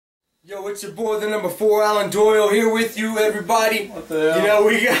Yo, it's your boy, the number 4, Alan Doyle, here with you, everybody. What the hell? You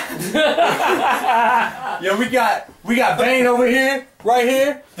know, we got Bayn over here, right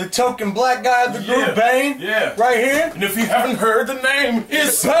here, the token black guy of the group, Bayn, right here. And if you haven't heard the name,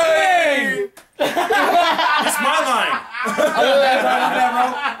 it's Bayn. It's my line.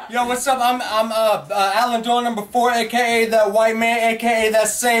 Yo, what's up? I'm Alan Doyle, number 4, a.k.a. that white man, a.k.a. that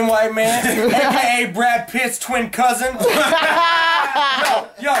same white man, a.k.a. Brad Pitt's twin cousin.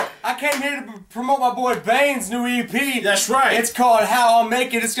 Yo, I came here to promote my boy Bayn's new EP. That's right. It's called How I'll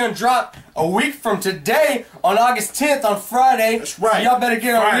Make It. It's gonna drop a week from today on August 10th on Friday. That's right. So y'all better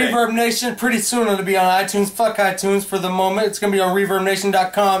get on Friday. Reverb Nation. Pretty soon it'll be on iTunes. Fuck iTunes for the moment. It's gonna be on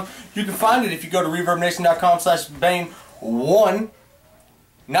ReverbNation.com. You can find it if you go to ReverbNation.com/Bayn1.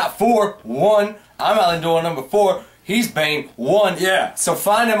 Not 4, 1. I'm Alan Doyle, number 4. He's Bayn 1. Yeah. So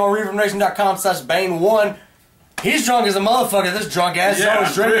find him on ReverbNation.com/Bayn1. He's drunk as a motherfucker. This drunk ass is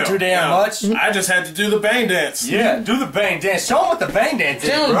always drinking too damn much. I just had to do the Bayn dance. Yeah, do the Bayn dance. Show him what the Bayn dance is,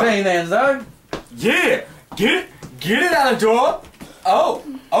 Show him bro. the Bayn dance, dog. Yeah, get it, Alan Doyle. Oh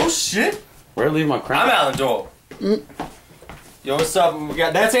shit. Where leave my crown? I'm Alan Doyle. Yo, what's up? We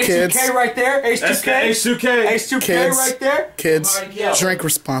got that's H2K Kids. right there. H2K. That's the H2K. H2K Kids. right there. Kids, drink I'm hard to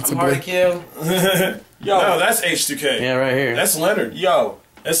responsibly. kill. Yo, No, that's H2K. Yeah, right here. That's Leonard. yo,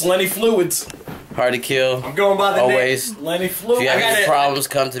 That's Lenny Fluids. Hard to kill. I'm going by the Always. Lenny If Fluids. you have I got any it. problems,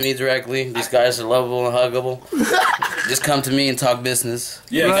 come to me directly. These guys are lovable and huggable. Just come to me and talk business.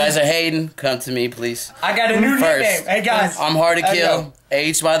 Yeah. If you guys are hating, come to me, please. I got a new First, nickname. Hey guys, I'm hard to Hey, kill. yo.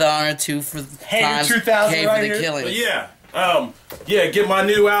 H by the honor, 2 for Hater times, 2000 K right for the here. killing. But get my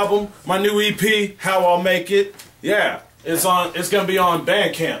new album, my new EP, How I'll Make It. Yeah, it's gonna be on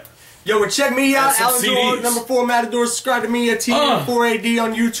Bandcamp. yo, well, check me out, Some Alan Doyle, CDs. number 4 Matador. Subscribe to me at TN4AD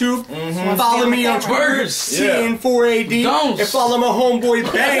on YouTube. Follow me on Twitter, TN4AD. Don't. And follow my homeboy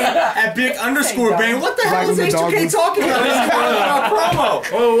Bayn at big_Bayn. What the hell is Dragging the H2K doggy. talking about? This is part of our promo.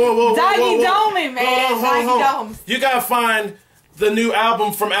 Whoa. Doggy doming, man. Doggy domes. You gotta find the new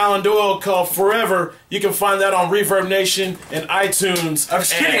album from Alan Doyle called Forever. You can find that on Reverb Nation and iTunes I'm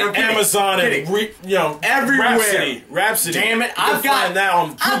just kidding, and I'm kidding. Amazon Kidding. and Everywhere. Rhapsody. Damn it, You can find that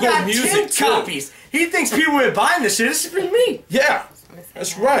on I've Google got Music 10 too. copies. He thinks people are buying this shit. This is for me. Yeah,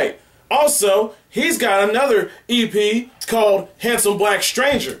 that's right. Also, he's got another EP called Handsome Black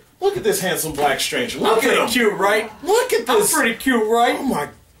Stranger. Look at this handsome black stranger. I'm Look at pretty him. cute, right? Look at I'm this. pretty cute, right? Oh my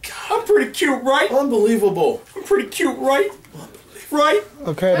God. I'm pretty cute, right? Unbelievable. I'm pretty cute, right? Right?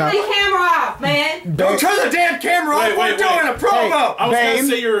 Okay, Turn the now. camera off, man. Don't turn the damn camera off. Wait, We're wait, doing wait. a promo. I was Bayn. gonna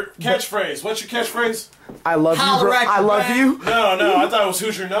say your catchphrase. What's your catchphrase? I love you, Holler bro. at I your love man. you. No, I thought it was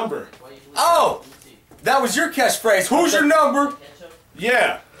Who's Your Number? Oh, that was your catchphrase. Who's your number?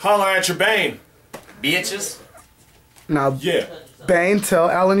 Yeah, holler at your Bayn. Bitches. Now, Yeah. Bayn, tell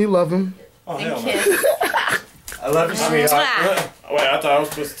Alan you love him. Oh, hell And no. kiss. I love you, sweetheart. Wait, I thought I was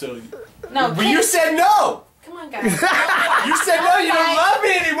supposed to tell you. No, But you kiss. said no. Come on, guys. You said no. You don't love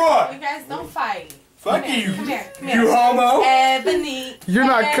me anymore. You guys don't fight. Fuck Come here, you. Come here. Come here. You homo. Ebony. You're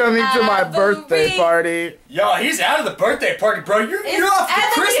not coming to my Ivory. birthday party. Yo, he's out of the birthday party, bro. You're It's off the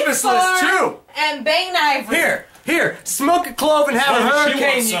Ebony Christmas Farm list too. And Bayn Ivory. Here. Smoke a clove and have a She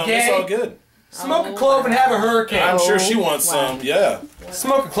hurricane, wants you some. It's all gay. good. Smoke a clove and have a hurricane. I'm sure she wants some. Yeah.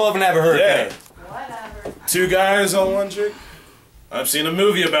 Smoke a clove and have a hurricane. Whatever. 2 guys on 1 chick. I've seen a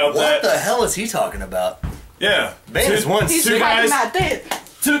movie about What that. the hell is he talking about? Yeah. Bayn is one He's Two talking guys. about this.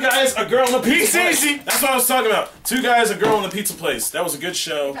 2 guys, a girl in a pizza He's place. easy. That's what I was talking about. 2 guys, a girl in the pizza place. That was a good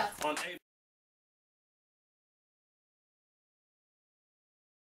show on